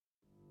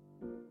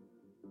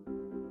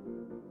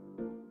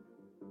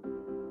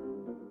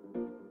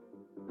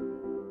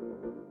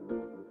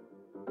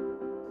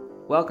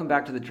welcome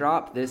back to The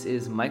Drop. This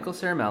is Michael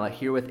Ciaramella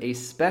here with a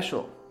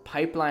special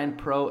Pipeline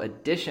Pro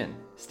edition.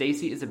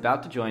 Stacy is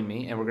about to join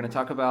me, and we're going to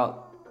talk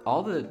about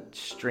all the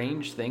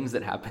strange things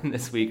that happened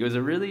this week. It was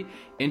a really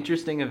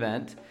interesting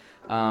event.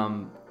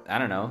 I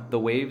don't know, the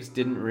waves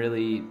didn't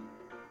really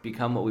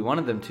become what we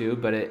wanted them to,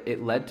 but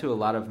it led to a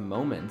lot of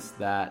moments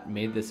that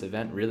made this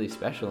event really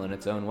special in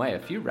its own way. A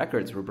few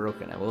records were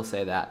broken, I will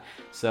say that.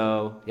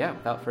 So yeah,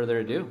 without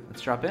further ado,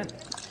 let's drop in.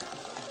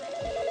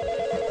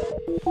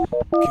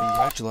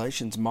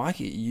 Congratulations,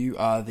 Mikey. You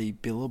are the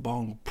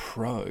Billabong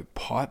Pro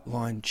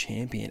Pipeline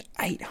Champion.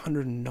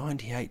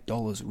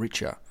 $898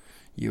 richer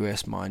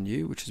US, mind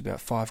you, which is about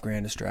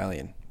 $5,000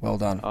 Australian. Well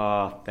done.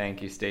 Oh,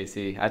 thank you,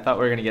 Stacey. I thought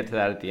we were going to get to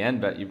that at the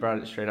end, but you brought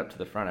it straight up to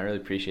the front. I really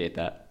appreciate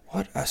that.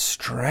 What a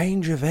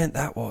strange event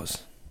that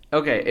was.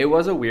 Okay, it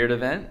was a weird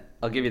event.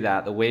 I'll give you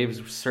that. The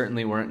waves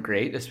certainly weren't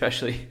great,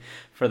 especially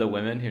for the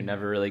women who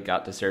never really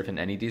got to surf in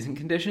any decent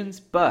conditions,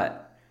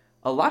 but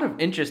a lot of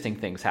interesting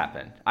things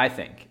happened, I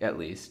think, at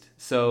least.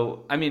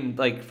 So, I mean,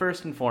 like,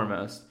 first and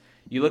foremost,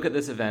 you look at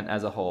this event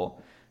as a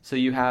whole. So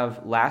you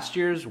have last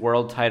year's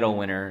world title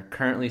winner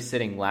currently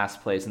sitting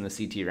last place in the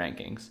CT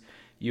rankings.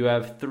 You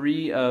have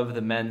 3 of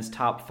the men's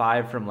top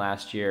 5 from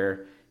last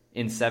year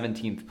in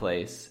 17th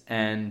place,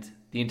 and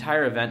the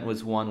entire event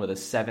was won with a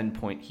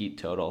 7-point heat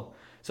total.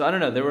 So I don't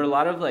know, there were a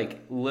lot of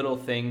like little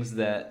things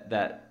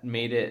that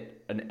made it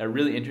a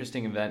really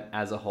interesting event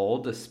as a whole,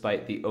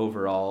 despite the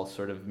overall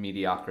sort of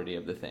mediocrity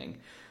of the thing.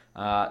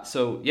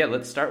 So yeah,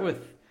 let's start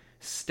with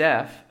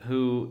Steph,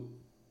 who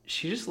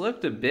she just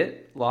looked a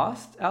bit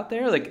lost out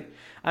there. Like,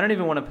 I don't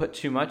even want to put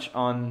too much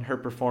on her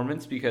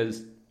performance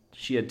because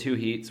she had 2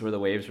 heats where the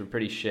waves were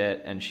pretty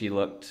shit and she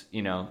looked,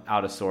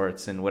 out of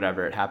sorts, and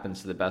whatever, it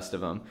happens to the best of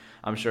them.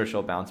 I'm sure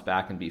she'll bounce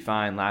back and be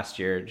fine. Last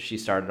year, she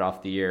started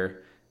off the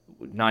year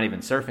not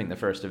even surfing the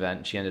first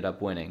event. She ended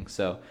up winning.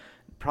 So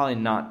probably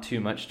not too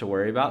much to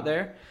worry about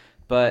there.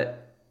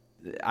 But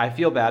I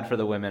feel bad for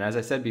the women. As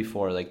I said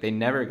before, like, they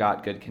never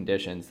got good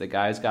conditions. The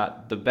guys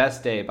got the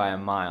best day by a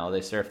mile. They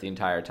surfed the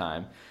entire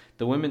time.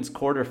 The women's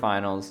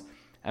quarterfinals,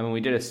 I mean,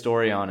 we did a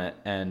story on it,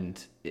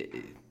 and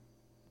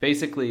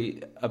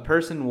basically a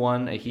person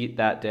won a heat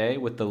that day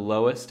with the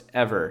lowest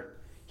ever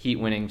heat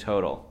winning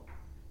total.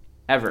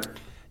 Ever.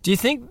 Do you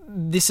think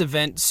this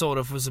event sort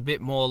of was a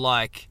bit more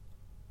like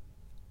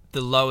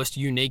the lowest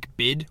unique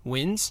bid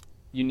wins?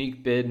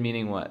 Unique bid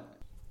meaning what?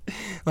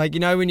 Like,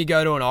 when you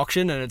go to an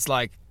auction and it's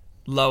like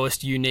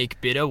lowest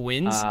unique bidder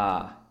wins?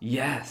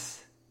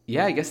 Yes.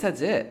 Yeah, I guess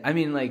that's it. I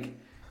mean, like,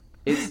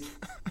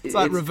 it's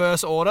like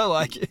reverse order.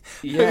 Like,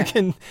 yeah.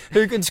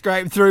 who can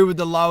scrape through with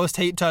the lowest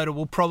heat total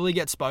will probably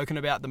get spoken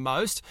about the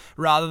most,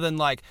 rather than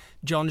like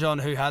John,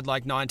 who had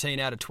like 19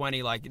 out of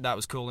 20. Like, that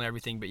was cool and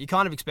everything, but you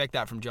kind of expect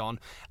that from John.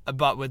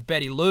 But with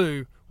Betty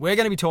Lou, we're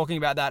going to be talking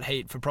about that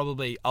heat for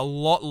probably a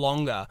lot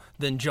longer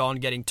than John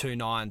getting 2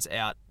 9s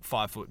out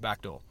 5-foot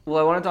backdoor. Well,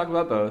 I want to talk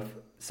about both.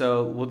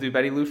 So we'll do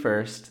Betty Lou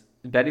first.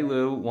 Betty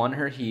Lou won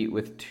her heat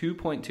with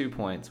 2.2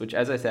 points, which,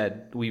 as I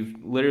said, we've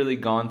literally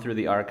gone through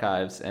the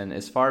archives, and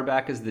as far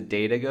back as the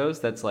data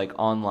goes, that's like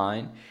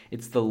online,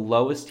 it's the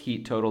lowest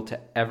heat total to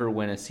ever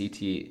win a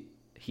CT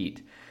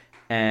heat.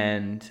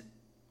 And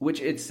which,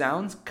 it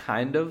sounds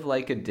kind of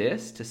like a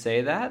diss to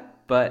say that,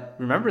 but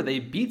remember, they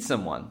beat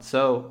someone,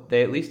 so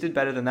they at least did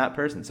better than that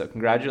person. So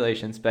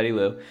congratulations, Betty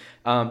Lou.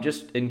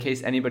 Just in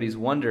case anybody's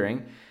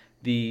wondering,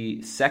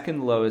 the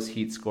second lowest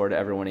heat score to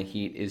ever win a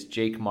heat is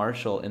Jake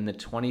Marshall in the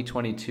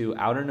 2022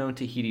 Outerknown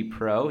Tahiti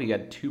Pro. He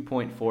had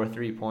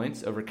 2.43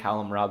 points over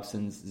Callum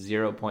Robson's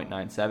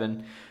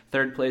 0.97.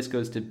 Third place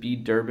goes to B.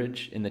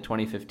 Durbridge in the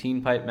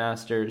 2015 Pipe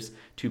Masters,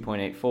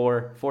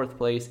 2.84. Fourth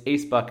place,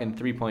 Ace Buchan,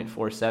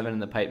 3.47 in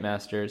the Pipe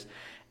Masters.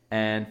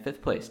 And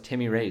fifth place,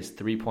 Timmy Ray's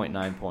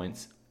 3.9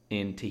 points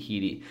in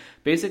Tahiti.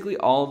 Basically,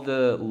 all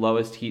the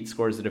lowest heat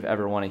scores that have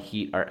ever won a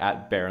heat are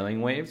at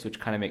barreling waves, which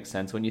kind of makes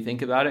sense when you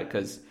think about it,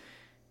 because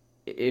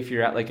if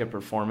you're at like a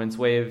performance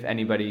wave,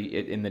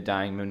 anybody in the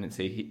dying moon and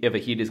say if a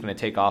heat is going to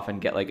take off and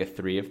get like a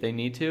 3 if they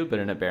need to, but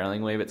in a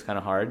barreling wave, it's kind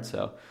of hard.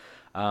 So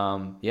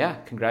yeah,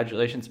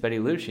 congratulations, Betty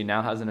Lou. She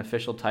now has an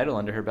official title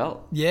under her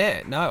belt.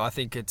 Yeah, no, I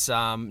think it's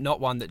not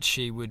one that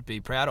she would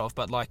be proud of,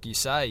 but like you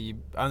say, you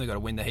only got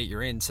to win the heat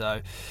you're in,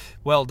 so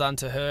well done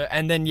to her.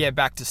 And then, yeah,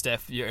 back to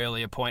Steph, your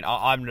earlier point,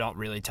 I'm not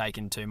really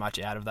taking too much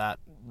out of that.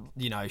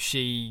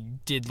 She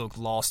did look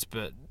lost,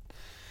 but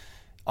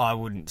I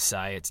wouldn't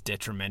say it's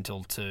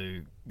detrimental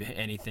to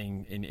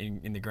anything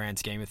in the grand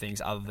scheme of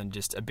things, other than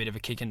just a bit of a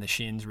kick in the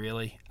shins,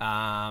 really.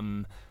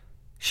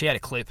 She had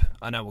a clip,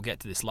 I know we'll get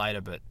to this later,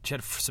 but she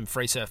had some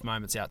free surf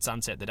moments out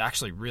Sunset that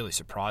actually really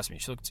surprised me.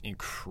 She looked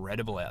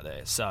incredible out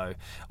there. So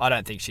I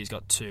don't think she's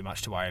got too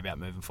much to worry about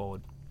moving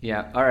forward.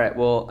 Yeah, all right.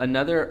 Well,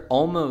 another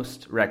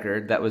almost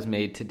record that was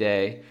made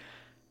today.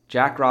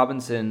 Jack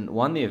Robinson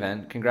won the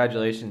event.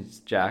 Congratulations,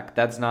 Jack.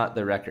 That's not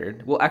the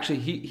record. Well, actually,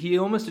 he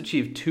almost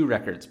achieved 2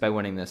 records by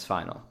winning this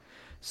final.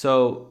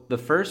 So the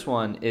first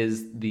one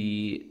is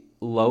the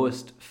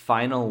lowest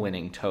final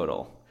winning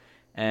total.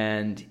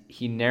 and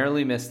he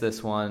narrowly missed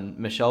this one.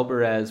 Michel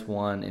Perez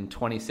won in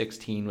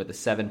 2016 with a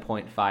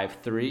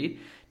 7.53.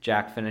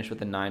 Jack finished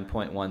with a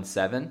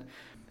 9.17.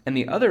 And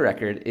the other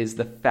record is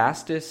the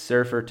fastest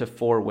surfer to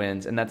 4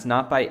 wins, and that's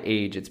not by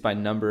age, it's by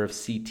number of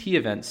CT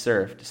events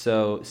surfed.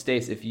 So,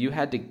 Stace, if you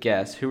had to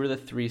guess, who were the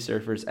 3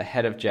 surfers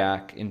ahead of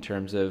Jack in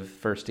terms of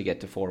first to get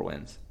to 4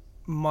 wins?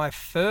 My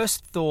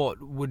first thought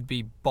would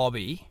be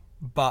Bobby,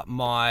 but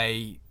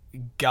my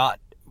gut,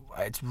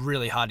 it's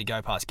really hard to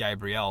go past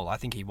Gabriel. I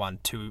think he won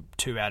two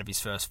out of his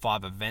first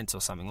 5 events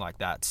or something like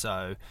that.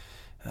 So,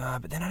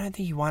 but then I don't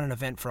think he won an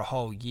event for a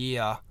whole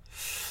year.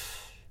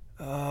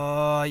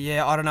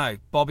 Yeah, I don't know.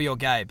 Bobby or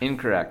Gabe?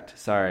 Incorrect.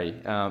 Sorry.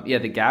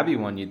 The Gabby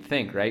one you'd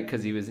think, right?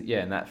 Because he was,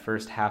 in that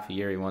first half a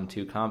year he won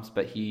 2 comps,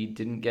 but he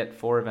didn't get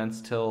 4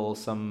 events till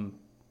some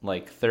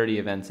 30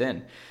 events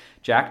in.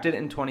 Jack did it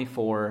in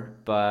 24,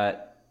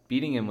 but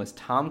beating him was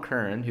Tom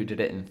Curran, who did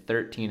it in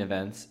 13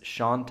 events,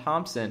 Sean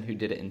Thompson, who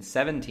did it in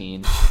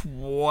 17,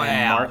 wow,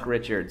 and Mark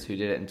Richards, who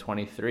did it in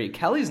 23.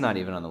 Kelly's not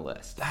even on the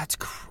list. That's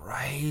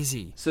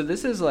crazy. So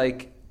this is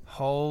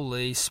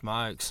holy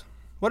smokes.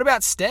 What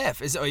about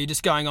Steph? Are you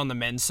just going on the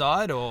men's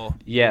side, or?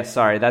 Yeah,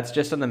 sorry, that's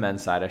just on the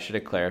men's side. I should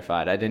have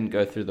clarified. I didn't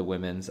go through the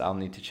women's. I'll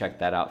need to check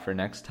that out for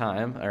next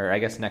time, or I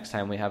guess next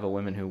time we have a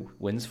woman who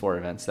wins 4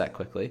 events that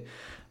quickly.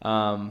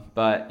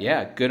 But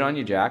yeah, good on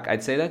you, Jack.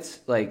 I'd say that's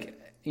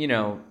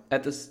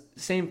at the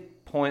same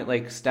point,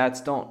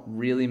 stats don't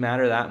really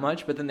matter that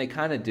much, but then they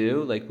kind of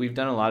do. We've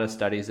done a lot of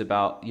studies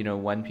about,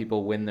 when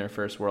people win their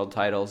first world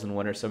titles and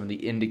what are some of the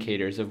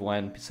indicators of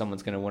when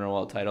someone's going to win a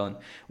world title. And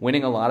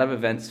winning a lot of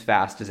events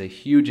fast is a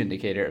huge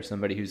indicator of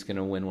somebody who's going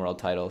to win world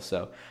titles.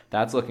 So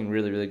that's looking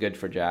really, really good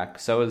for Jack.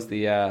 So is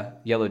the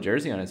yellow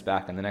jersey on his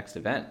back on the next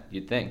event,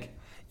 you'd think.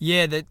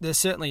 Yeah, they're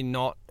certainly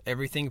not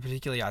everything,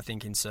 particularly I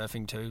think in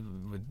surfing too,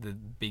 with the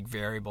big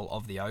variable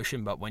of the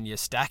ocean. But when you're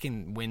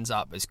stacking wins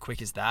up as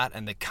quick as that,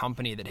 and the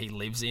company that he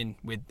lives in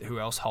with who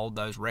else hold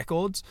those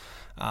records,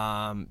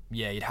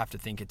 you'd have to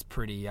think it's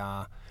pretty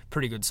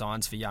good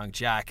signs for young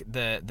Jack.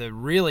 The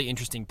really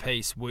interesting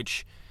piece,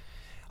 which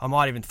I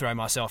might even throw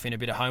myself in a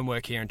bit of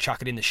homework here and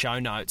chuck it in the show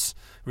notes,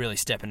 really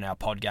stepping our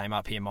pod game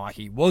up here,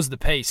 Mikey, was the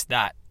piece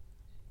that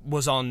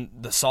was on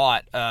the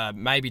site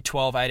maybe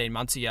 12, 18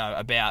 months ago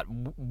about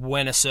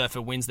when a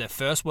surfer wins their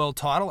first world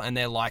title and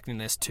their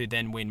likeliness to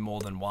then win more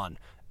than one.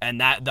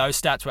 And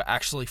those stats were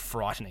actually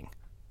frightening.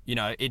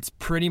 It's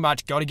pretty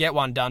much got to get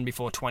one done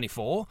before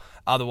 24.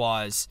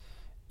 Otherwise,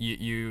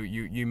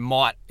 you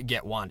might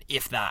get one,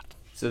 if that.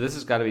 So this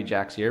has got to be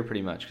Jack's year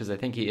pretty much, because I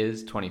think he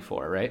is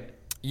 24, right?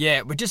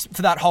 Yeah, but just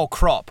for that whole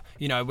crop,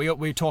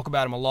 we talk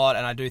about him a lot,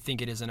 and I do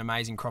think it is an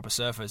amazing crop of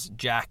surfers.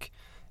 Jack,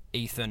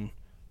 Ethan,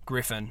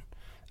 Griffin,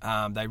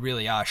 they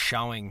really are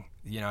showing,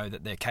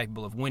 that they're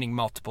capable of winning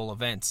multiple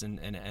events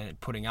and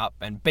putting up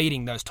and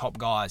beating those top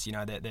guys.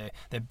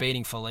 They're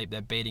beating Philippe,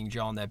 they're beating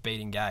John, they're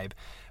beating Gabe.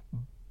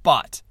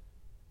 But,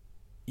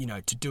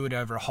 to do it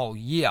over a whole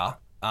year,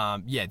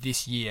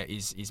 this year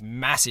is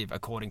massive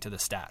according to the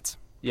stats.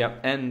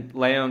 Yep, and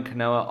Leo and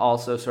Kanoa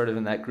also sort of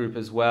in that group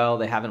as well.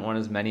 They haven't won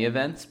as many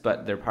events,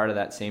 but they're part of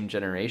that same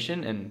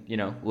generation. And,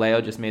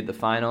 Leo just made the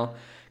final.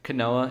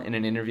 Kanoa, in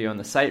an interview on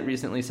the site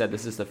recently, said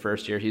this is the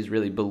first year he's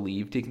really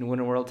believed he can win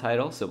a world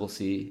title. So we'll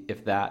see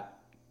if that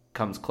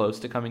comes close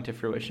to coming to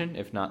fruition,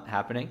 if not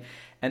happening.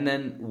 And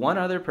then one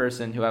other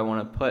person who I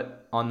want to put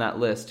on that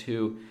list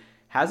who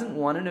hasn't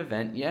won an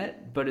event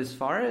yet, but as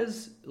far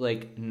as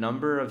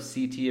number of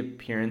CT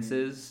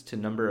appearances to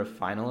number of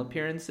final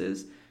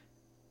appearances,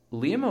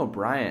 Liam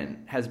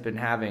O'Brien has been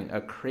having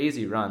a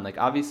crazy run.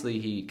 Obviously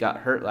he got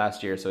hurt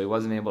last year, so he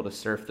wasn't able to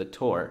surf the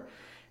tour.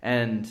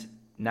 And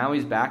now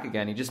he's back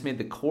again. He just made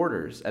the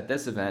quarters at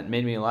this event.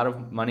 Made me a lot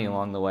of money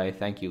along the way.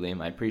 Thank you,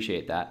 Liam. I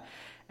appreciate that.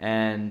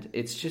 And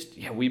it's just,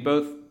 we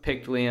both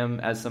picked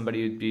Liam as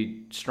somebody who'd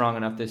be strong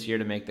enough this year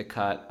to make the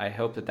cut. I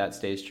hope that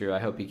stays true. I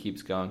hope he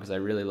keeps going because I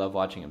really love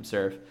watching him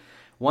surf.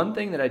 One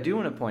thing that I do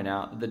want to point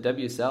out, the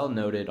WSL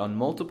noted on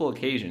multiple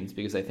occasions,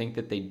 because I think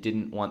that they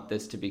didn't want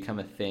this to become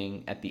a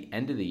thing at the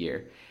end of the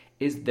year,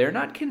 is they're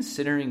not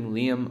considering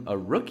Liam a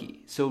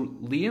rookie. So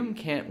Liam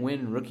can't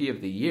win Rookie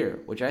of the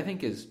Year, which I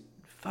think is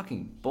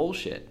fucking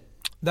bullshit.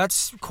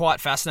 That's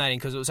quite fascinating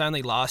because it was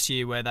only last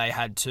year where they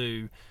had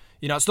to,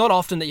 it's not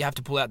often that you have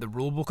to pull out the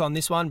rule book on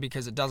this one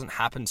because it doesn't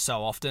happen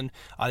so often.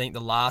 I think the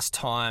last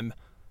time,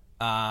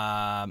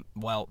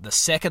 the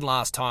second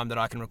last time that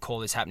I can recall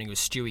this happening was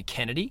Stewie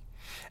Kennedy.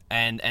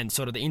 And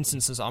sort of the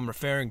instances I'm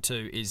referring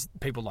to is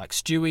people like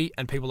Stewie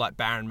and people like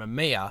Baron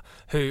Mamiya,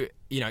 who,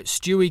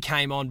 Stewie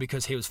came on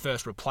because he was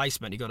first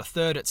replacement. He got a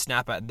third at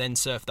Snapper and then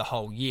surfed the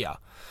whole year.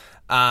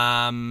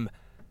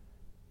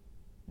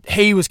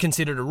 He was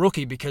considered a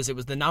rookie because it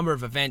was the number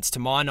of events, to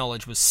my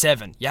knowledge, was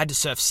 7. You had to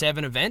surf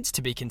 7 events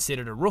to be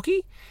considered a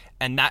rookie,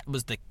 and that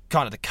was the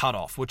kind of the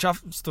cutoff, which I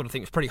sort of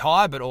think was pretty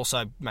high, but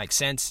also makes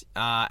sense.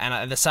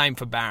 And the same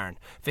for Barron.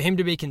 For him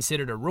to be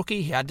considered a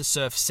rookie, he had to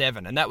surf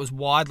 7, and that was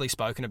widely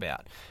spoken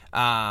about.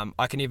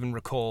 I can even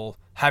recall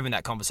having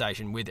that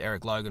conversation with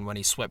Eric Logan when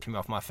he swept me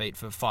off my feet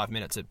for 5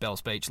 minutes at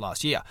Bells Beach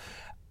last year.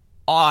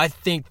 I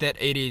think that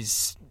it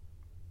is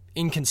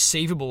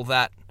inconceivable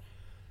that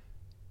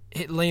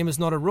Liam is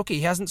not a rookie.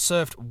 He hasn't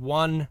surfed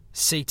one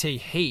CT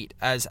heat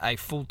as a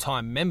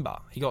full-time member.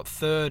 He got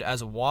third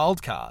as a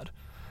wild card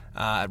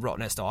at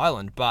Rottnest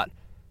Island, but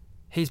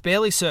he's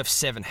barely surfed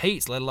 7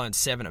 heats, let alone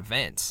 7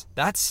 events.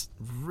 That's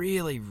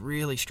really,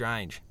 really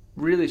strange.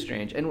 Really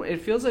strange. And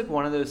it feels like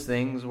one of those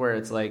things where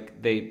it's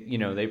like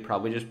they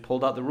probably just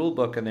pulled out the rule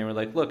book and they were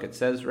like, look, it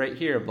says right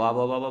here, blah,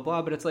 blah, blah, blah,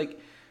 blah. But it's like,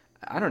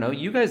 I don't know,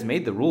 you guys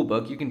made the rule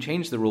book. You can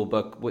change the rule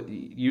book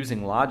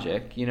using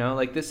logic,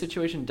 like this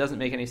situation doesn't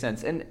make any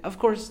sense. And of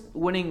course,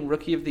 winning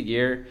Rookie of the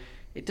Year,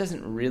 it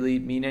doesn't really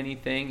mean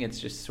anything. It's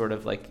just sort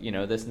of like,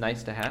 this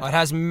nice to have. It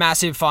has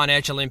massive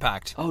financial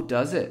impact. Oh,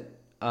 does it?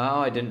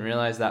 Oh, I didn't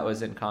realize that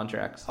was in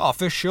contracts. Oh,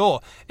 for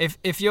sure.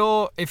 If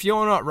you're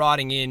not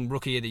writing in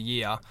Rookie of the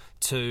Year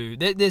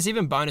there's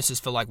even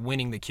bonuses for like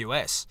winning the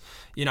QS.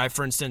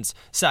 For instance,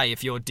 say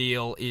if your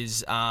deal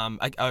is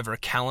over a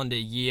calendar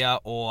year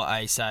or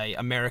say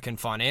American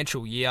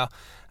financial year,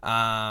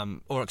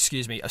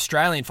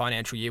 Australian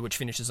financial year, which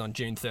finishes on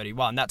June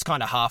 31. That's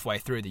kind of halfway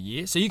through the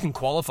year, so you can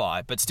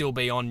qualify but still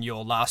be on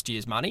your last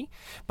year's money.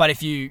 But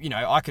if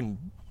I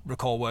can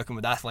recall working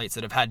with athletes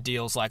that have had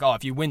deals like,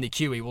 if you win the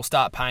QE, we'll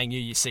start paying you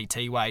your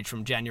CT wage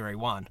from January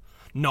 1,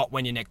 not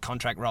when your next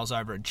contract rolls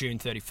over at June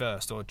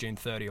 31st or June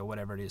 30 or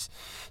whatever it is.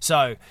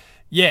 So,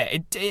 yeah,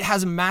 it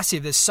has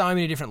there's so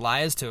many different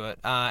layers to it,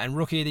 and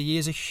Rookie of the Year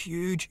is a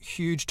huge,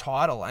 huge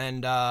title,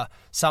 and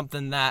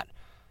something that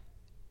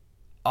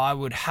I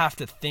would have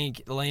to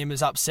think Liam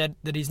is upset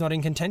that he's not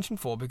in contention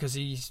for, because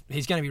he's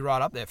going to be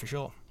right up there for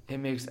sure. It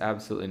makes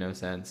absolutely no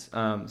sense.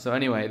 So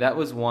anyway, that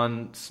was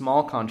one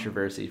small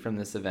controversy from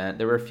this event.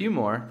 There were a few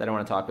more that I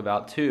want to talk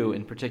about, 2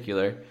 in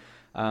particular.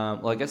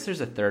 I guess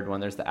there's a third one.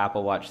 There's the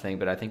Apple Watch thing,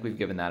 but I think we've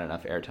given that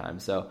enough airtime.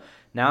 So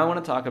now I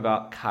want to talk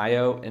about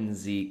Caio and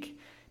Zeke.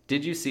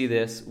 Did you see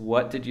this?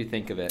 What did you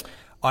think of it?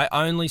 I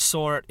only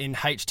saw it in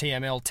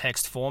HTML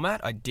text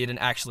format. I didn't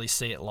actually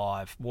see it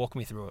live. Walk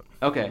me through it.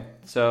 Okay,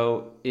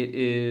 so it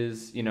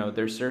is,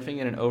 they're surfing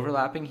in an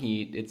overlapping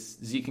heat. It's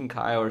Zeke and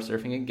Caio are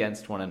surfing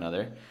against one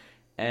another.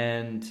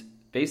 And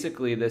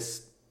basically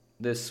this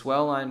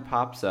swell line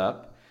pops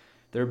up.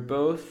 They're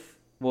both,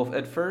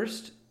 at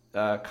first,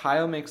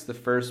 Caio makes the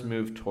first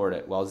move toward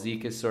it while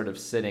Zeke is sort of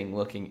sitting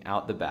looking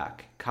out the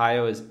back.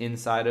 Caio is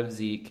inside of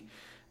Zeke,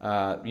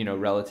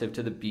 relative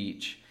to the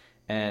beach.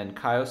 And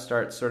Caio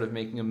starts sort of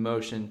making a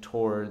motion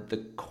toward the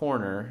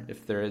corner,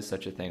 if there is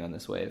such a thing on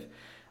this wave.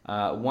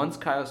 Once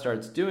Caio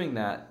starts doing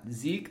that,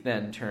 Zeke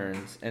then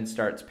turns and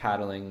starts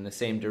paddling in the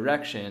same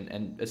direction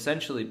and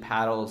essentially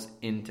paddles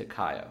into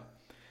Caio.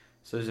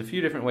 So there's a few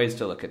different ways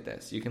to look at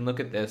this. You can look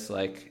at this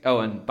like,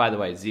 and by the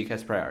way, Zeke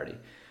has priority.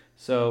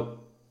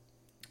 So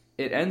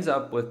it ends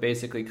up with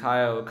basically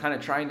Caio kind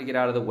of trying to get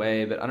out of the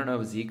way, but I don't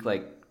know if Zeke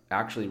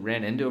actually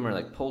ran into him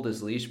or pulled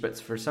his leash, but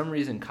for some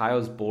reason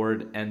Caio's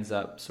board ends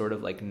up sort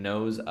of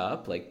nose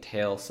up,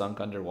 tail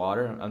sunk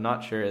underwater. I'm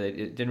not sure.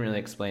 It didn't really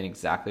explain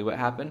exactly what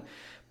happened,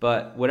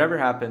 but whatever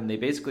happened, they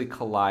basically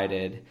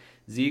collided.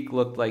 Zeke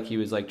looked like he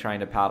was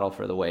trying to paddle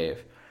for the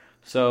wave.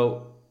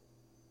 So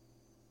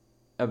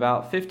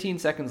about 15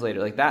 seconds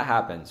later, that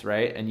happens,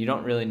 right? And you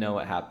don't really know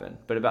what happened.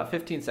 But about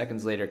 15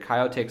 seconds later,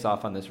 Caio takes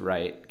off on this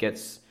right,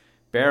 gets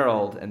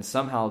barreled, and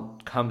somehow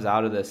comes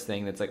out of this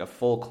thing that's a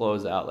full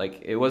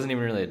closeout. It wasn't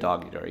even really a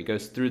doggy door. He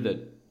goes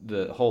through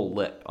the whole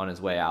lip on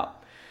his way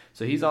out.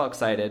 So he's all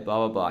excited,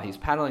 blah, blah, blah. He's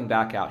paddling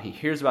back out. He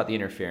hears about the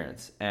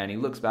interference, and he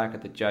looks back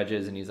at the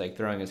judges, and he's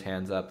throwing his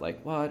hands up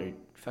what? Are you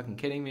fucking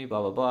kidding me?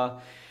 Blah, blah,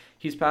 blah.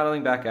 He's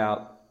paddling back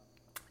out.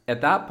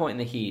 At that point in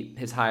the heat,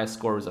 his highest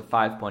score was a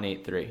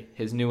 5.83.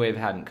 His new wave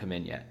hadn't come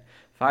in yet.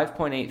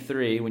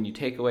 5.83, when you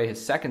take away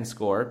his second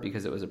score,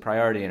 because it was a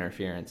priority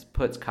interference,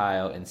 puts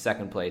Caio in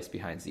second place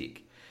behind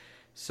Zeke.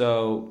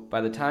 So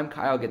by the time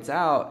Caio gets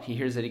out, he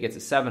hears that he gets a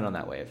 7 on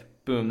that wave.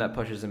 Boom, that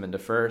pushes him into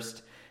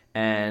first,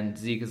 and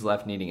Zeke is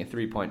left needing a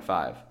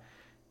 3.5.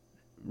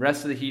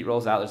 Rest of the heat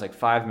rolls out. There's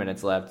 5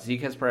 minutes left.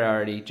 Zeke has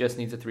priority, just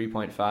needs a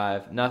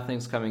 3.5.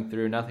 Nothing's coming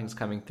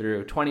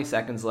through. 20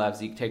 seconds left.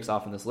 Zeke takes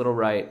off on this little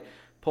right,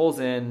 pulls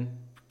in,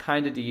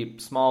 kind of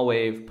deep, small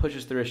wave,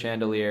 pushes through a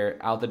chandelier,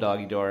 out the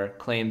doggy door,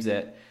 claims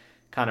it.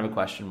 Kind of a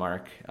question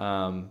mark.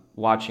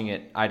 Watching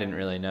it, I didn't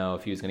really know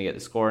if he was going to get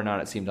the score or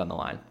not. It seemed on the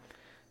line.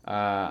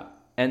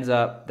 Ends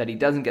up that he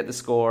doesn't get the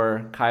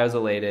score. Caio's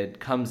elated,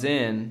 comes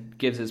in,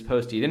 gives his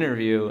post-heat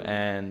interview,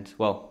 and,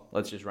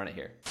 let's just run it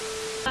here.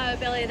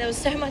 Billy, there was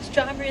so much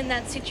drama in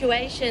that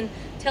situation.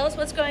 Tell us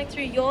what's going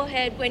through your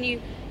head when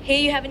you hear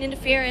you have an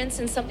interference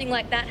and something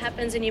like that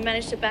happens and you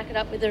manage to back it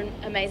up with an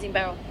amazing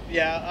barrel.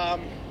 Yeah,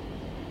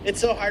 it's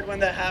so hard when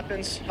that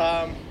happens.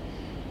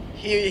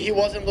 He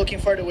wasn't looking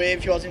for the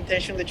wave. He was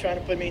intentionally trying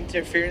to put me in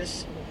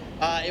interference.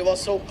 It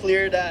was so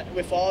clear that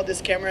with all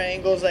these camera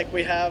angles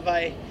we have,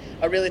 I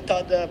really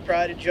thought the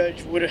priority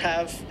judge would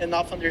have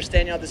enough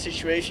understanding of the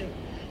situation,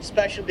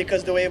 especially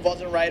because the wave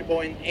wasn't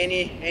rideable in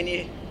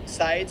any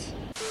sides.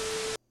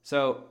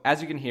 So,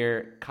 as you can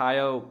hear,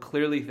 Caio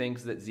clearly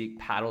thinks that Zeke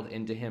paddled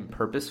into him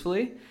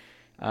purposefully.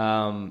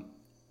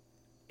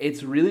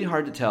 It's really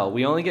hard to tell.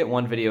 We only get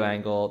one video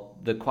angle.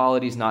 The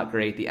quality's not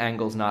great. The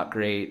angle's not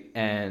great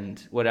and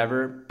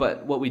whatever.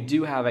 But what we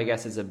do have, I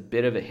guess, is a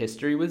bit of a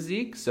history with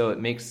Zeke. So it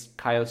makes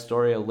Caio's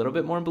story a little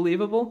bit more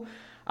believable.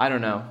 I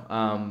don't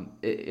know.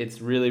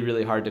 It's really,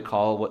 really hard to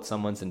call what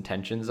someone's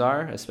intentions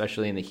are,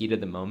 especially in the heat of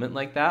the moment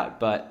like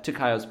that. But to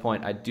Caio's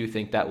point, I do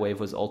think that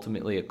wave was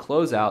ultimately a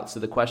closeout. So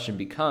the question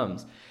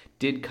becomes,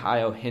 did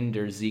Caio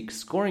hinder Zeke's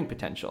scoring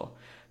potential?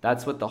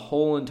 That's what the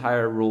whole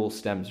entire rule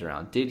stems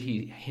around. Did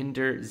he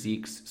hinder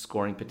Zeke's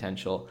scoring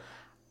potential?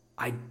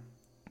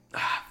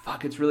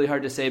 It's really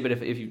hard to say, but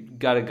if you've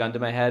got a gun to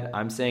my head,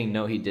 I'm saying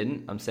no, he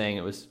didn't. I'm saying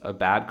it was a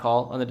bad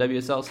call on the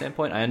WSL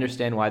standpoint. I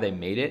understand why they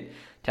made it.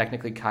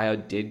 Technically, Caio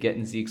did get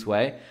in Zeke's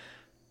way,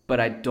 but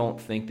I don't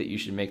think that you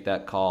should make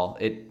that call.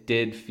 It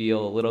did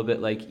feel a little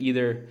bit like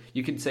either,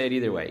 you could say it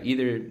either way.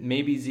 Either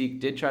maybe Zeke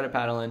did try to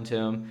paddle into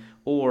him,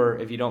 or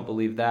if you don't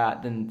believe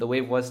that, then the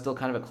wave was still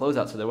kind of a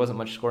closeout, so there wasn't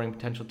much scoring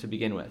potential to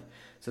begin with.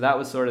 So that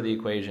was sort of the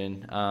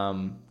equation.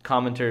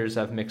 Commenters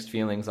have mixed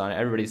feelings on it.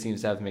 Everybody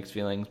seems to have mixed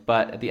feelings.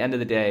 But at the end of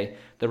the day,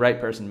 the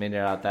right person made it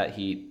out that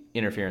heat,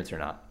 interference or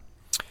not.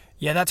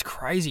 Yeah, that's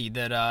crazy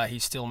that he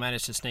still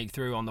managed to sneak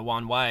through on the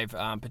one wave,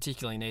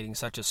 particularly needing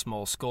such a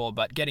small score.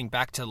 But getting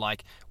back to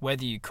like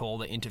whether you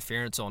call it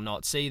interference or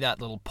not, see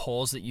that little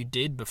pause that you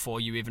did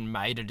before you even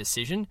made a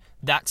decision?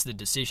 That's the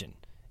decision.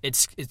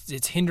 It's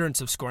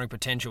hindrance of scoring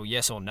potential,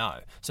 yes or no.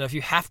 So if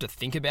you have to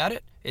think about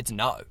it, it's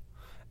no.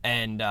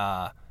 And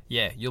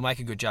you'll make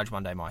a good judge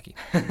one day, Mikey.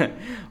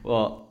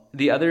 Well,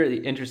 the other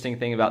interesting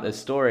thing about this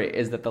story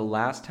is that the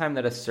last time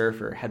that a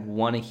surfer had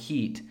won a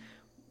heat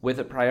with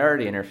a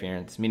priority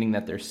interference, meaning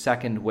that their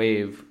second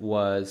wave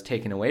was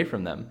taken away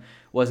from them,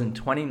 was in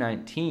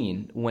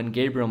 2019 when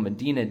Gabriel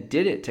Medina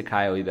did it to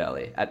Caio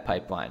Ibelli at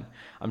Pipeline.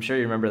 I'm sure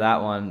you remember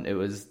that one. It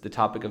was the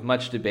topic of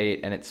much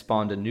debate, and it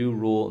spawned a new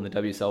rule in the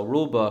WSL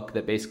rulebook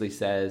that basically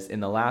says in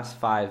the last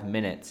 5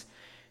 minutes,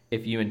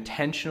 if you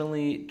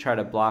intentionally try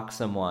to block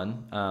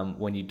someone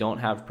when you don't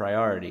have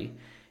priority,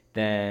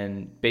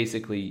 then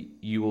basically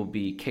you will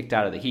be kicked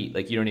out of the heat.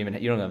 Like you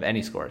don't have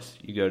any scores.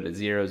 You go to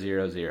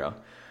 0-0-0.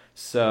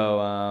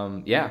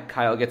 So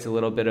Caio gets a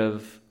little bit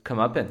of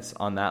comeuppance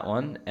on that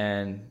one,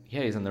 and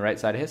he's on the right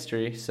side of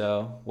history.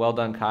 So well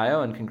done,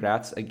 Caio, and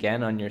congrats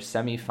again on your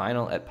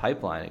semifinal at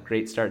Pipeline. A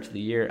great start to the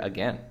year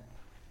again.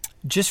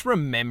 Just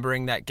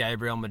remembering that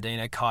Gabriel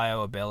Medina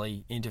Caio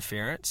Ibelli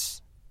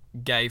interference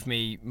gave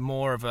me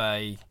more of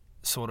a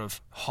sort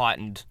of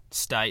heightened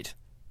state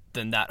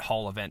than that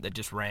whole event that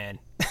just ran.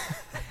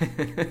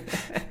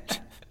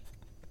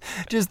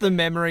 Just the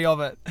memory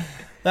of it.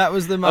 That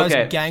was the most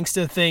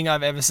gangster thing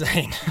I've ever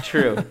seen.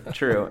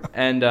 True.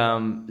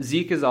 And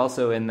Zeke is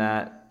also in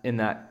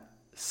that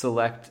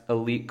select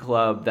elite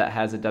club that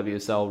has a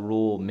WSL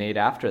rule made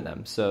after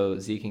them. So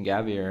Zeke and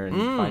Gabby are in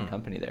fine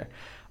company there.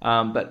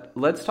 But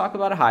let's talk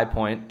about a high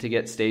point to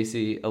get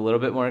Stacey a little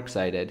bit more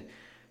excited.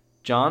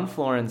 John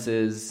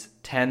Florence's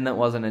 10 that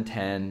wasn't a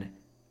 10.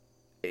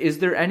 Is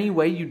there any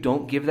way you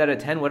don't give that a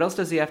 10? What else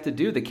does he have to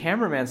do? The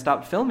cameraman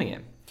stopped filming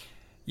him.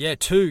 Yeah,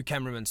 2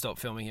 cameramen stopped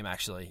filming him,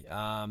 actually.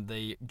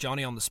 The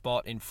Johnny on the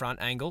spot in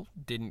front angle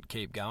didn't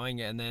keep going,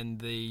 and then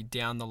the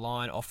down the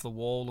line, off the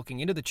wall,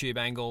 looking into the tube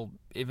angle,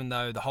 even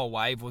though the whole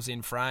wave was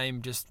in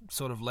frame, just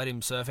sort of let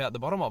him surf out the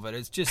bottom of it.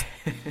 It's just...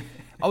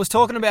 I was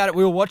talking about it,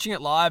 we were watching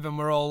it live, and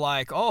we're all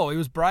like, oh, he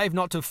was brave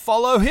not to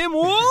follow him.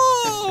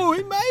 Whoa,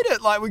 he made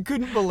it. Like, we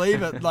couldn't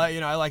believe it. Like,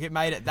 it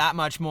made it that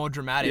much more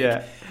dramatic.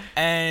 Yeah.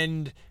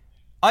 And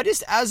I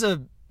just, as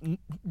a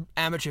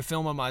amateur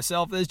filmer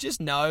myself, there's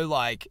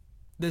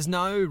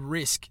no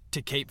risk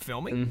to keep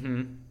filming.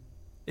 Mm-hmm.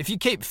 If you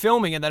keep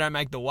filming and they don't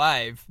make the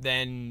wave,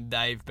 then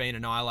they've been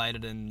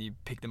annihilated and you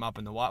pick them up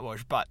in the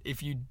whitewash. But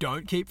if you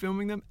don't keep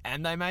filming them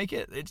and they make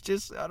it, it's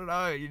just, I don't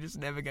know, you're just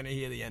never going to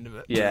hear the end of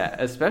it. Yeah,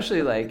 especially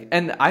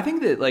and I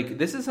think that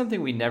this is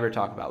something we never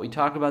talk about. We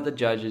talk about the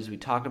judges, we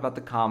talk about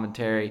the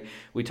commentary,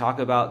 we talk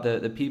about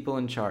the people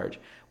in charge.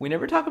 We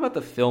never talk about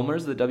the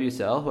filmers of the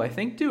WSL, who I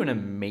think do an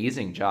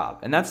amazing job.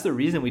 And that's the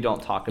reason we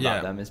don't talk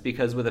about them, is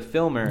because with a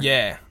filmer,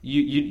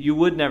 you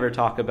would never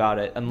talk about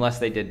it unless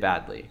they did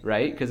badly,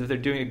 right? Because if they're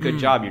doing a good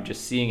job, you're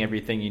just seeing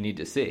everything you need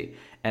to see.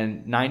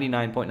 And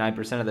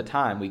 99.9% of the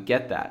time, we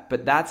get that.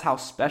 But that's how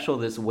special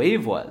this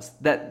wave was.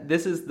 That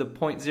this is the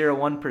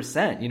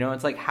 0.01%.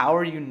 It's like, how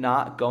are you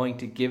not going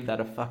to give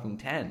that a fucking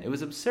 10? It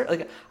was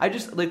absurd. I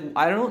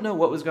don't know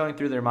what was going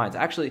through their minds.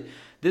 Actually,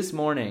 this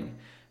morning...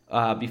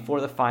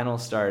 before the final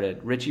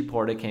started, Richie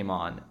Porta came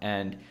on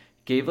and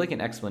gave an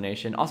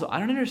explanation. Also, I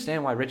don't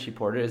understand why Richie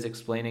Porta is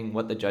explaining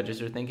what the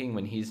judges are thinking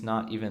when he's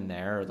not even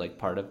there or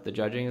part of the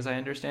judging, as I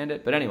understand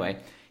it. But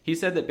anyway, he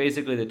said that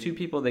basically the 2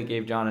 people that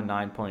gave John a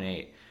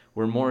 9.8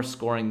 were more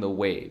scoring the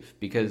wave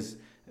because,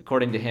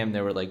 according to him,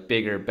 there were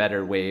bigger,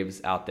 better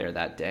waves out there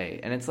that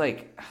day. And it's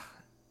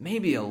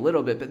maybe a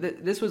little bit,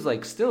 but this was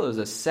still, it was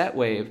a set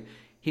wave.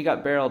 He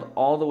got barreled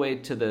all the way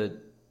to the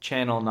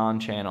channel,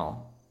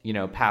 non-channel,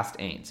 past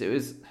Ains. It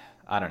was,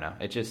 I don't know.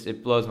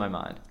 It blows my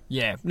mind.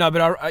 Yeah, no,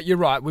 but you're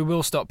right. We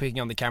will stop picking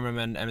on the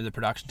cameraman and the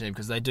production team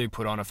because they do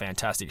put on a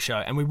fantastic show,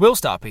 and we will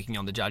start picking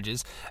on the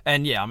judges.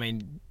 And yeah, I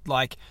mean,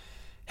 like,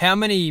 how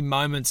many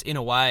moments in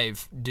a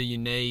wave do you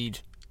need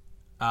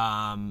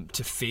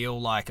to feel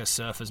like a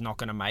surfer's not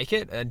going to make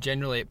it?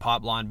 Generally, at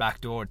Pipeline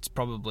Backdoor, it's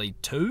probably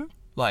 2,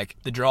 like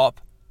the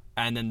drop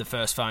and then the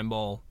first foam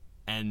ball,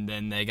 and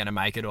then they're going to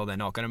make it or they're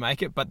not going to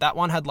make it. But that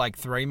one had like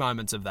 3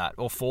 moments of that,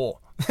 or 4.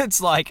 It's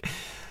like,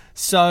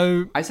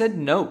 so... I said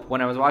nope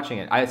when I was watching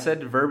it. I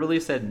verbally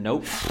said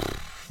nope.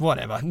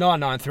 Whatever.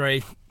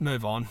 993,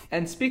 move on.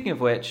 And speaking of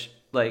which,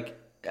 like,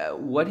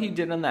 what he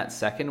did on that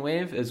second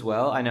wave as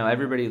well, I know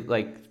everybody,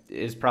 like,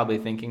 is probably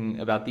thinking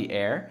about the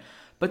air,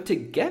 but to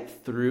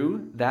get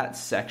through that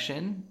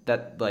section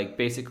that, like,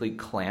 basically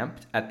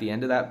clamped at the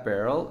end of that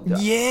barrel...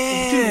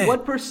 Yeah! Dude,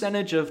 what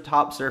percentage of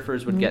top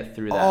surfers would get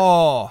through that?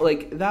 Oh!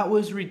 Like, that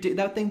was ridiculous.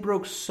 That thing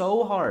broke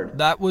so hard.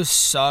 That was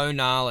so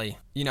gnarly.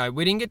 You know,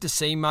 we didn't get to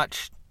see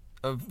much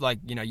of, like,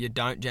 you know, you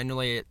don't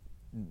generally at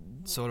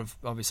sort of,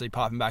 obviously,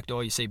 Pipe and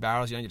Backdoor, you see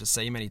barrels, you don't get to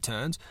see many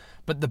turns.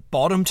 But the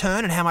bottom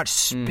turn and how much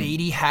speed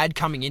he had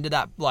coming into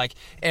that, like,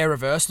 air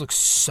reverse looks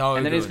so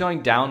And then good. he's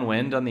going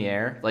downwind on the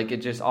air. Like, it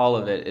just, all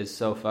of it is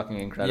so fucking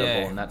incredible,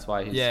 and that's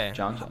why he's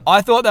John John.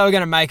 I thought they were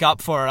going to make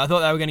up for it. I thought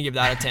they were going to give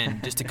that a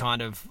 10, just to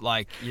kind of,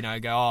 like, you know,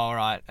 go, oh, all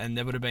right. And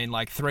there would have been,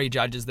 like, 3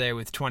 judges there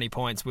with 20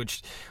 points,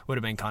 which would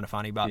have been kind of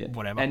funny, but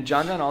whatever. And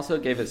John John also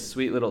gave a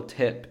sweet little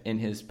tip in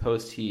his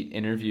post-heat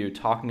interview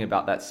talking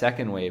about that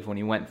second wave when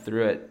he went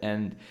through it.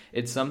 And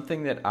it's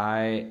something that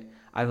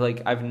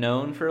I've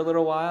known for a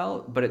little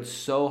while, but it's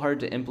so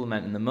hard to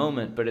implement in the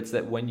moment. But it's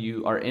that when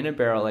you are in a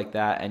barrel like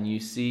that and you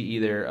see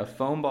either a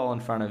foam ball in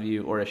front of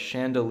you or a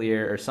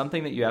chandelier or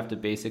something that you have to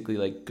basically,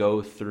 like,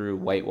 go through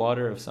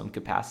whitewater of some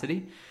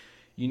capacity,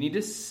 you need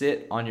to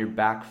sit on your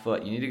back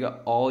foot. You need to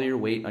get all your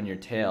weight on your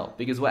tail,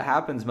 because what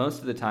happens most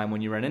of the time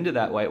when you run into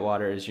that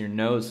whitewater is your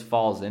nose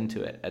falls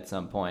into it at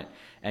some point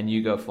and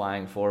you go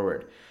flying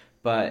forward.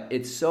 But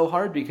it's so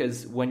hard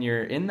because when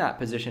you're in that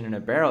position in a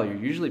barrel, you're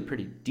usually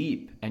pretty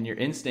deep, and your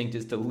instinct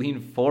is to lean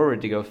forward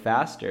to go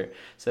faster.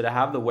 So to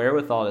have the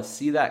wherewithal to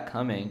see that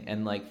coming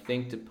and, like,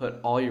 think to put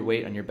all your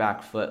weight on your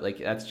back foot, like,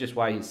 that's just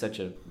why he's such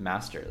a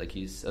master. Like,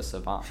 he's a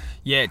savant.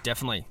 Yeah,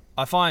 definitely.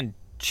 I find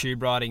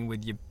tube riding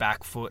with your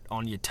back foot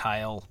on your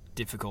tail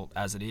difficult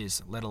as it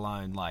is, let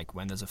alone, like,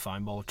 when there's a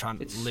foam ball trying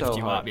to lift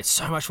you up. It's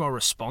so much more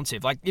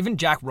responsive. Like, even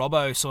Jack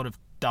Robbo sort of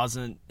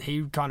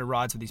he kind of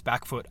rides with his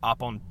back foot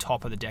up on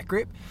top of the deck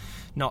grip,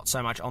 not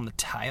so much on the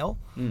tail.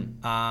 Me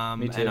too.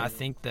 And I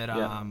think that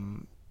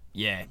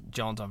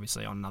John's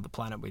obviously on another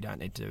planet. We don't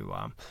need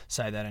to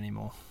say that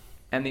anymore.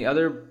 And the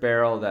other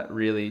barrel that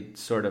really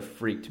sort of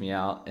freaked me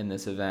out in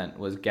this event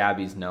was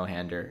Gabby's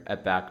no-hander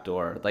at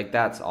Backdoor. Like,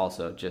 that's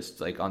also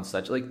just, like, on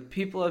such, like,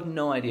 people have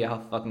no idea how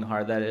fucking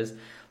hard that is.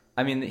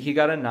 I mean, he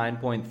got a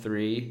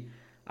 9.3.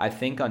 I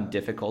think on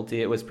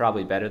difficulty it was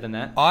probably better than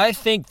that. I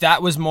think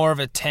that was more of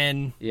a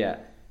 10. Yeah.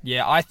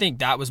 Yeah, I think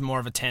that was more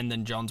of a 10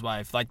 than John's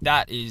wave. Like,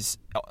 that is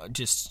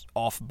just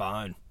off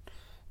bone.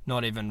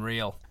 Not even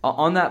real.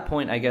 On that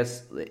point, I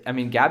guess, I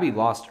mean, Gabby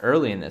lost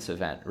early in this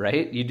event,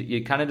 right?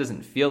 It kind of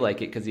doesn't feel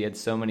like it because he had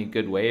so many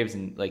good waves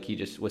and, like, he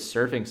just was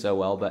surfing so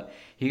well, but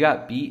he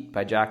got beat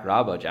by Jack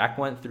Robbo. Jack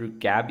went through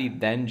Gabby,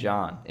 then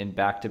John in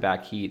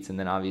back-to-back heats, and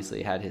then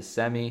obviously had his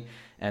semi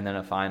and then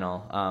a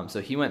final. So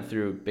he went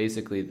through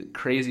basically the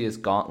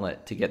craziest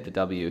gauntlet to get the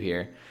W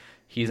here.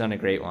 He's on a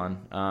great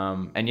one.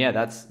 And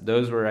yeah,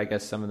 those were, I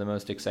guess, some of the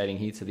most exciting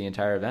heats of the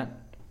entire event.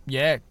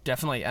 Yeah,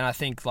 definitely. And I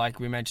think,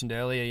 like we mentioned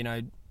earlier, you know,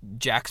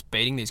 Jack's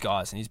beating these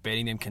guys and he's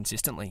beating them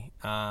consistently.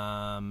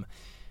 Then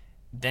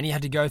he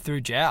had to go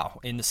through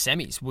Zhao in the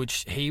semis,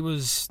 which he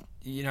was,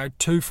 you know,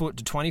 2 foot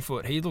to 20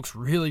 foot. He looks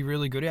really,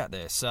 really good out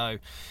there. So,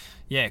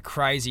 yeah,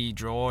 crazy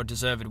draw,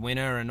 deserved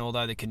winner. And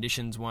although the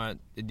conditions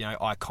weren't, you know,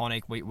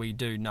 iconic, we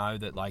do know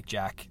that, like,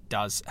 Jack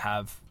does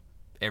have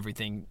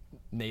everything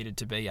needed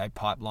to be a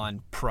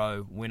Pipeline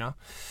Pro winner,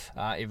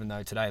 even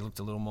though today looked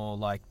a little more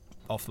like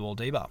off-the-wall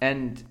debar.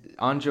 And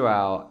on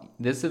Joao,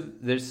 this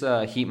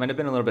heat might have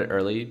been a little bit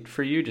early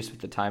for you just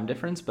with the time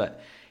difference,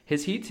 but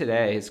his heat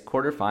today, his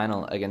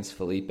quarterfinal against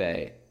Felipe,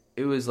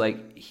 it was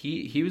like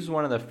he was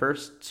one of the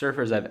first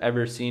surfers I've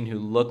ever seen who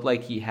looked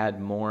like he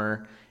had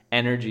more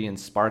energy and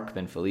spark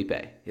than Felipe.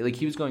 Like,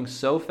 he was going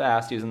so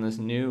fast. He was in this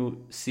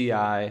new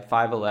CI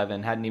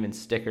 511, hadn't even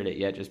stickered it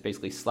yet, just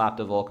basically slapped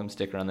a Volcom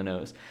sticker on the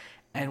nose,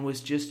 and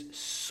was just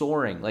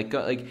soaring. Like,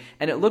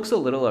 and it looks a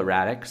little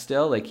erratic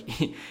still.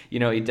 Like, you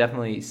know, he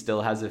definitely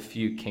still has a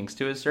few kinks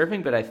to his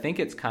surfing, but I think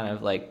it's kind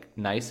of, like,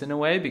 nice in a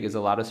way because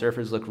a lot of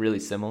surfers look really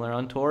similar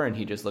on tour, and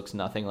he just looks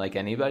nothing like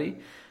anybody.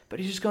 But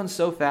he's just going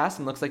so fast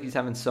and looks like he's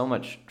having so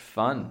much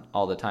fun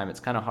all the time. It's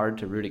kind of hard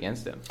to root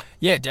against him.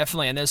 Yeah,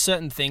 definitely. And there's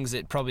certain things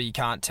that probably you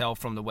can't tell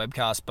from the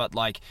webcast, but,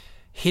 like,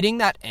 hitting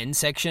that end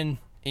section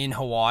in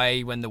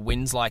Hawaii when the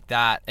wind's like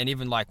that, and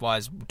even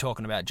likewise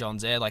talking about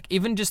John's air, like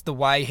even just the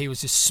way he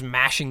was just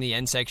smashing the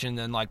end section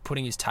and like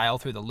putting his tail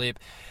through the lip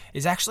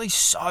is actually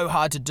so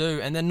hard to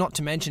do. And then not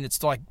to mention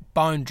it's like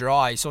bone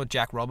dry. You saw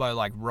Jack Robbo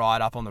like right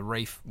up on the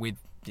reef with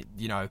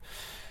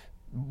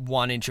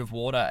 1 inch of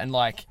water, and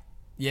like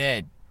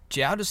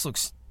Zhao just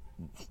looks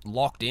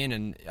locked in,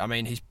 and I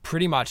mean he's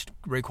pretty much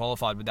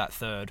requalified with that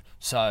third.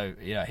 So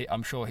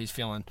I'm sure he's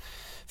feeling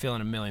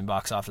 $1 million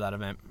after that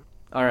event.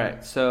 All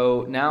right,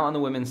 so now on the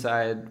women's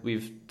side,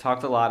 we've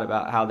talked a lot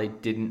about how they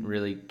didn't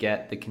really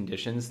get the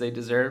conditions they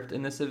deserved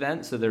in this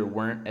event, so there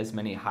weren't as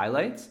many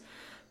highlights.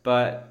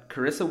 But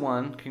Carissa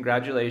won.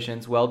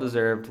 Congratulations.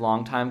 Well-deserved.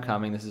 Long time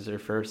coming. This is her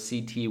first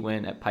CT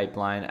win at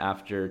Pipeline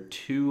after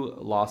 2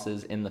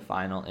 losses in the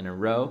final in a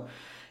row.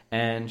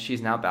 And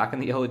she's now back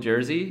in the yellow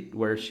jersey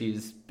where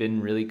she's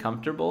been really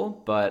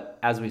comfortable. But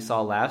as we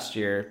saw last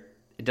year,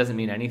 it doesn't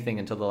mean anything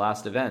until the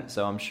last event.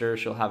 So I'm sure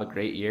she'll have a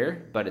great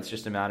year, but it's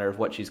just a matter of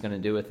what she's going to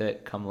do with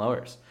it come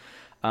lowers.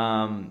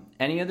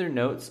 Any other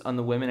notes on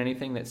the women?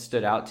 Anything that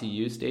stood out to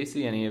you,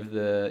 Stacey? Any of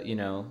the,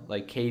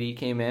 like Katie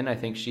came in. I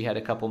think she had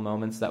a couple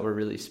moments that were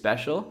really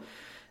special.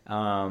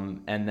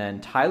 And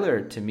then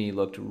Tyler, to me,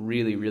 looked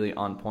really, really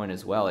on point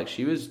as well. Like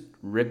she was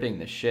ripping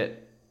the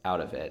shit out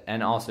of it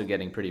and also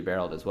getting pretty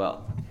barreled as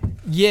well.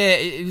 Yeah,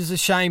 it was a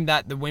shame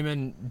that the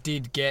women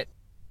did get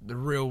the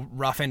real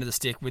rough end of the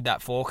stick with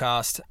that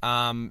forecast.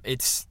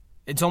 It's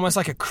almost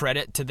like a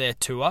credit to their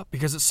tour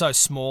because it's so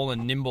small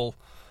and nimble.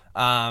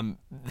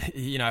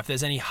 If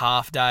there's any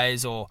half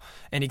days or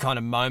any kind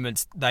of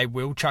moments, they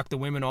will chuck the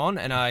women on,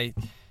 and I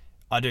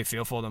do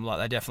feel for them. Like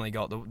they definitely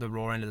got the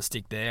raw end of the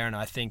stick there, and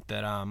I think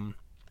that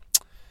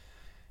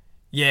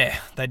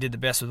they did the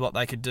best with what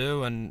they could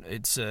do, and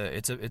it's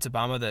a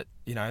bummer that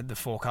the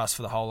forecast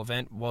for the whole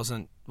event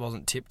wasn't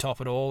tip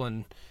top at all,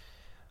 and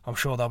I'm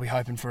sure they'll be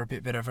hoping for a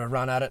bit better of a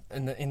run at it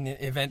in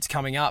the events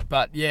coming up.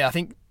 But yeah, I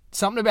think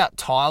something about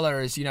Tyler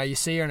is you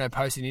see her in her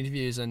posting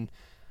interviews, and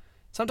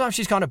sometimes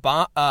she's kind of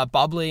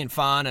bubbly and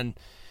fun and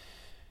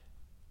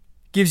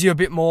gives you a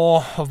bit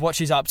more of what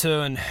she's up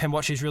to and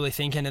what she's really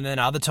thinking. And then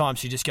other times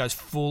she just goes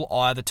full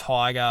eye of the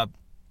tiger,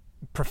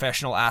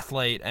 professional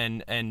athlete,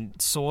 and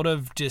sort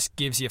of just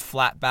gives you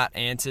flat bat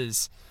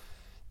answers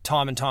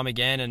time and time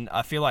again. And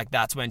I feel like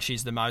that's when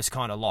she's the most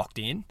kind of locked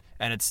in.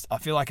 And I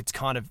feel like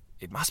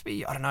it must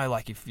be, I don't know,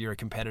 like if you're a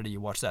competitor,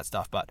 you watch that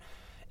stuff, but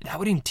that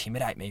would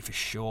intimidate me for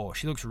sure.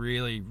 She looks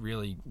really,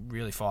 really,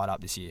 really fired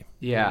up this year.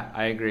 Yeah,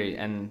 I agree.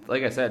 And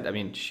like I said, I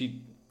mean,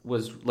 she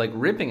was like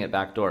ripping it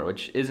backdoor,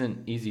 which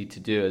isn't easy to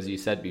do, as you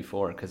said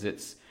before, because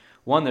it's,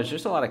 one, there's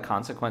just a lot of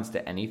consequence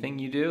to anything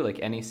you do. Like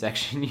any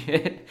section you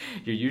hit,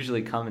 you're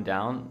usually coming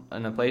down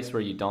in a place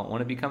where you don't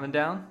want to be coming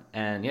down.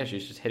 And yeah,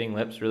 she's just hitting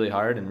lips really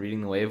hard and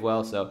reading the wave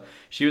well. So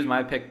she was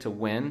my pick to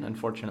win.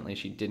 Unfortunately,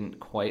 she didn't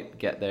quite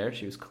get there.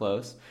 She was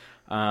close.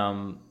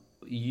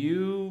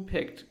 You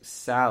picked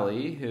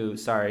Sally,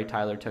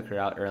 Tyler took her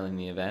out early in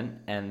the event.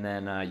 And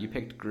then you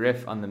picked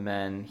Griff on the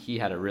men. He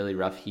had a really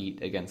rough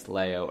heat against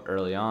Leo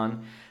early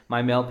on.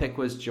 My male pick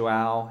was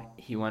Joao.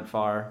 He went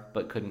far,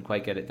 but couldn't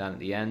quite get it done at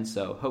the end.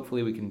 So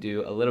hopefully we can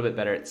do a little bit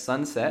better at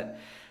Sunset.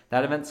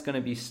 That event's going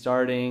to be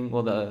starting,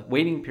 the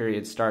waiting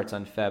period starts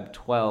on Feb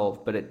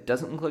 12, but it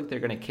doesn't look like they're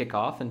going to kick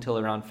off until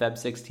around Feb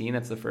 16.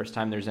 That's the first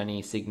time there's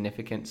any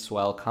significant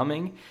swell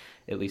coming,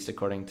 at least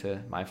according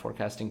to my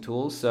forecasting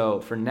tools.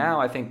 So for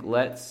now, I think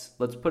let's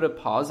put a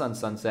pause on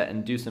Sunset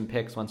and do some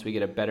picks once we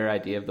get a better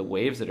idea of the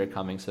waves that are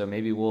coming. So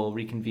maybe we'll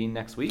reconvene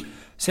next week.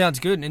 Sounds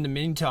good. And in the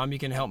meantime, you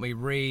can help me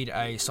read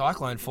a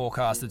cyclone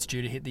forecast that's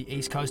due to hit the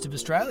east coast of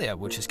Australia,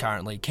 which is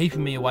currently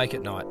keeping me awake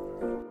at night.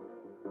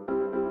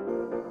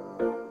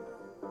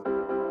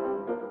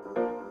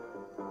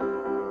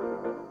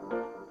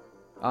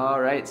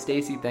 All right,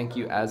 Stacey, thank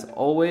you as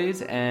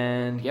always.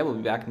 And yeah, we'll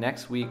be back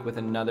next week with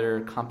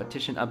another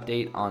competition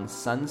update on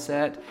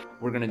Sunset.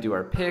 We're going to do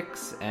our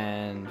picks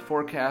and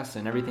forecasts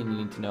and everything you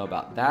need to know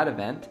about that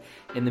event.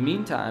 In the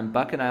meantime,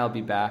 Buck and I will be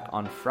back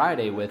on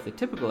Friday with a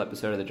typical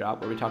episode of The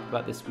Drop where we talk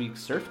about this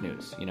week's surf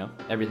news,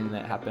 everything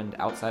that happened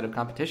outside of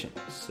competition.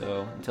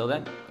 So until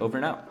then, over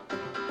and out.